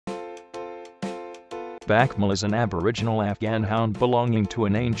thighs.Bakhmull is an Aboriginal Afghan hound belonging to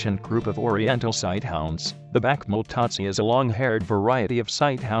an ancient group of oriental sighthounds. The Bakhmull tazi is a long-haired variety of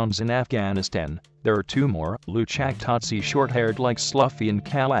sighthounds in Afghanistan. There are two more, Luchak tazi, short-haired like sloughi, and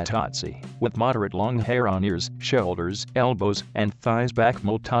Khalagh tazi, with moderate long hair on ears, shoulders, elbows, and thighs.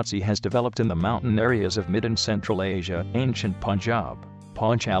 Bakhmull tazi has developed in the mountain areas of Mid and Central Asia, ancient Punjab,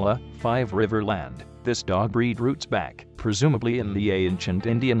 Paunchala, Five River Land. This dog breed roots back, presumably in the ancient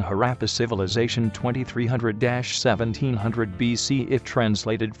Indian Harappa civilization 2300–1700 BC. If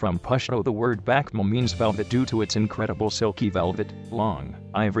translated from Pashto, the word Bakhmull means velvet due to its incredible silky velvet, long,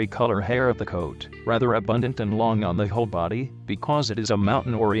 ivory color hair of the coat, rather abundant and long on the whole body, because it is a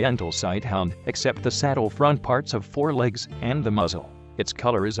mountain oriental sighthound, except the saddle front parts of forelegs and the muzzle. Its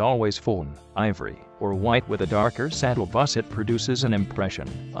color is always fawn, ivory, or white with a darker saddle bus. It produces an impression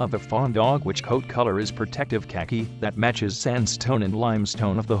of a fawn dog, which coat color is protective khaki that matches sandstone and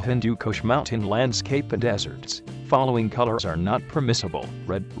limestone of the Hindu Kush mountain landscape and deserts. Following colors are not permissible: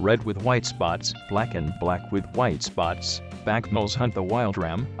 red with white spots, black and black with white spots. Bakhmulls hunt the wild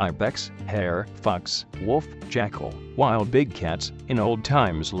ram, ibex, hare, fox, wolf, jackal, wild big cats, in old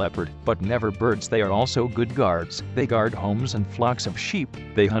times leopard, but never birds. They are also good guards. They guard homes and flocks of sheep.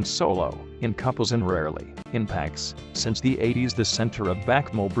 They hunt solo, in couples, and rarely in packs. Since the 80s, the center of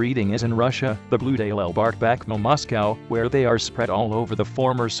Bakhmull breeding is in Russia, the blue-tailed leopard Bakhmull Moscow, where they are spread all over the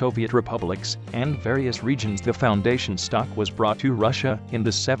former Soviet republics and various regions. The foundation stock was brought to Russia in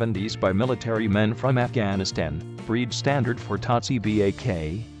the 70s by military men from Afghanistan. Breed standard for tazi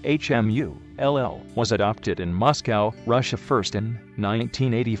BAKHMULL was adopted in Moscow, Russia first in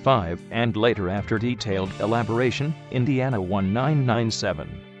 1985 and later after detailed elaboration, Indiana 1997.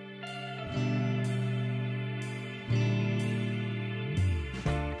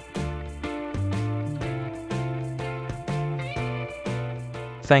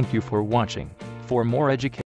 Thank you for watching. For more education